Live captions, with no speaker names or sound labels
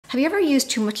Have you ever used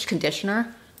too much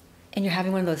conditioner and you're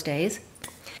having one of those days?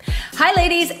 Hi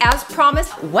ladies, as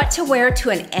promised, what to wear to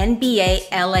an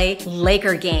NBA LA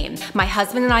Laker game. My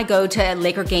husband and I go to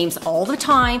Laker games all the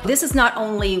time. This is not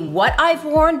only what I've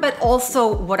worn, but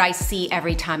also what I see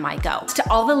every time I go. To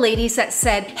all the ladies that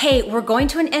said, hey, we're going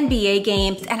to an NBA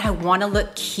game and I wanna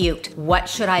look cute. What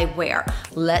should I wear?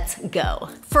 Let's go.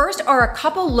 First are a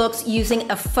couple looks using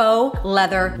a faux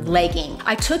leather legging.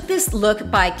 I took this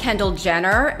look by Kendall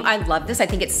Jenner. I love this, I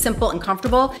think it's simple and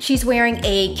comfortable. She's wearing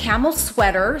a camel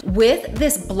sweater with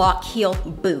this block heel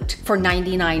boot for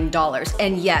 $99.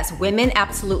 And yes, women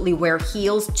absolutely wear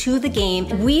heels to the game.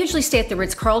 We usually stay at the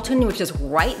Ritz-Carlton, which is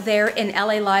right there in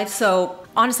LA Live, so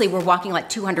honestly, we're walking like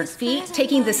 200 feet,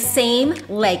 taking the same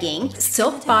legging,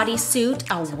 silk bodysuit,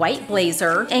 a white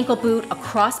blazer, ankle boot, a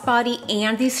crossbody,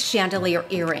 and these chandelier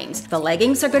earrings. The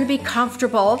leggings are gonna be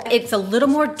comfortable. It's a little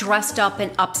more dressed up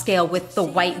and upscale with the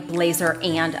white blazer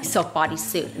and silk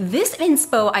bodysuit. This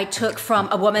inspo I took from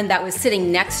a woman that was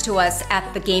sitting next to us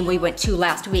at the game we went to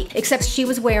last week, except she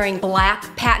was wearing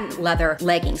black patent leather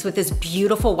leggings with this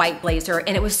beautiful white blazer,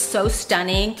 and it was so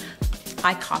stunning,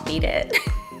 I copied it.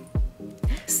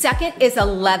 Second is a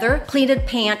leather pleated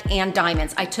pant and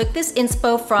diamonds. I took this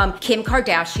inspo from Kim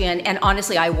Kardashian, and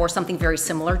honestly, I wore something very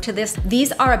similar to this.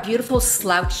 These are a beautiful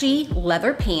slouchy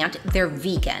leather pant. They're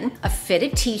vegan, a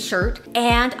fitted t-shirt,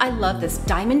 and I love this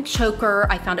diamond choker.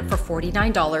 I found it for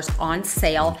 $49 on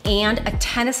sale, and a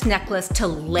tennis necklace to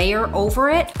layer over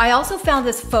it. I also found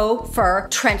this faux fur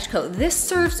trench coat. This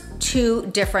serves two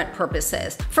different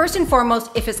purposes. First and foremost,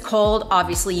 if it's cold,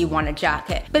 obviously you want a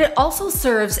jacket, but it also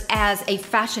serves as a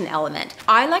fashion element.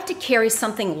 I like to carry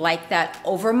something like that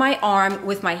over my arm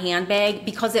with my handbag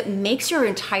because it makes your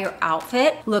entire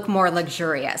outfit look more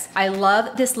luxurious. I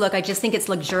love this look. I just think it's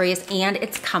luxurious and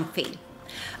it's comfy.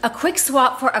 A quick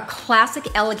swap for a classic,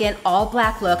 elegant, all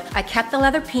black look. I kept the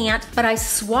leather pant, but I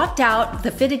swapped out the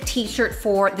fitted t-shirt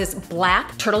for this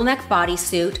black turtleneck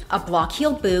bodysuit, a block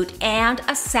heel boot, and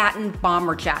a satin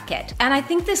bomber jacket. And I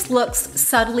think this looks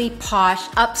subtly posh,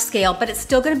 upscale, but it's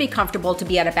still gonna be comfortable to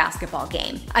be at a basketball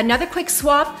game. Another quick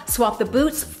swap the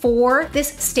boots for this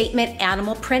statement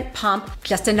animal print pump.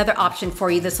 Just another option for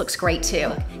you. This looks great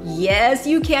too. Yes,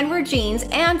 you can wear jeans,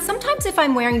 and sometimes if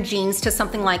I'm wearing jeans to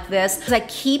something like this, I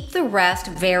keep the rest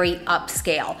very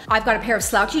upscale. I've got a pair of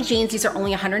slouchy jeans. These are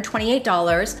only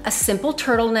 $128. A simple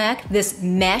turtleneck, this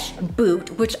mesh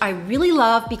boot, which I really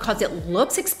love because it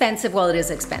looks expensive. Well, it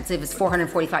is expensive. It's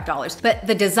 $445. But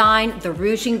the design, the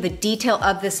ruching, the detail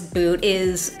of this boot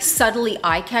is subtly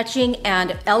eye-catching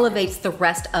and elevates the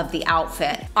rest of the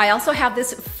outfit. I also have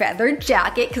this feathered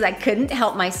jacket because I couldn't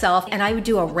help myself, and I would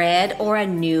do a red or a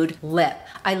nude lip.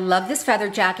 I love this feather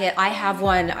jacket. I have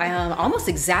one almost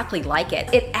exactly like it.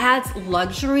 It adds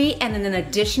luxury and an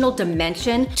additional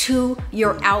dimension to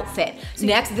your outfit.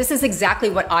 Next, this is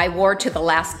exactly what I wore to the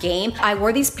last game. I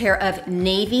wore these pair of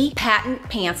navy patent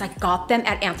pants. I got them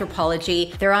at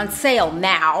Anthropologie. They're on sale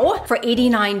now for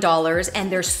 $89,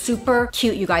 and they're super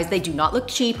cute, you guys. They do not look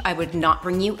cheap. I would not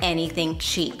bring you anything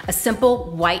cheap. A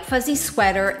simple white fuzzy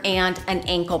sweater and an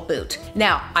ankle boot.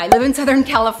 Now, I live in Southern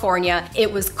California.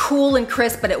 It was cool and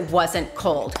crisp, but it wasn't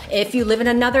cold. If you live in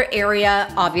another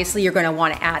area, obviously you're gonna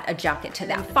wanna add a jacket to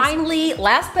that. Finally,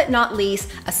 last but not least,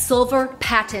 a silver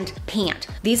patent pant.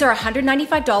 These are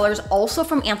 $195, also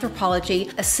from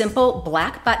Anthropologie, a simple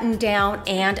black button down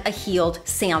and a heeled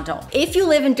sandal. If you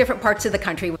live in different parts of the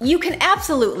country, you can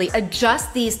absolutely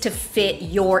adjust these to fit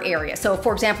your area. So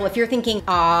for example, if you're thinking,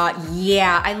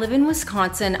 yeah, I live in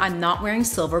Wisconsin, I'm not wearing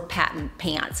silver patent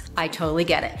pants. I totally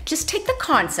get it. Just take the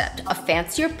concept, a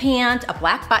fancier pant, a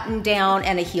black button down,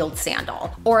 and a heeled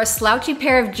sandal, or a slouchy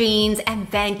pair of jeans, and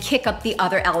then kick up the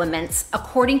other elements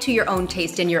according to your own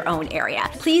taste in your own area.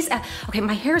 Please, okay,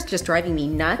 my hair is just driving me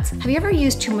nuts. Have you ever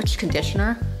used too much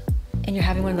conditioner and you're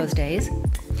having one of those days?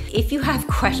 If you have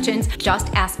questions, just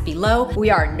ask below.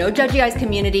 We are a no judgy eyes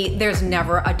community. There's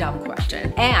never a dumb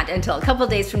question. And until a couple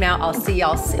days from now, I'll see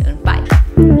y'all soon. Bye.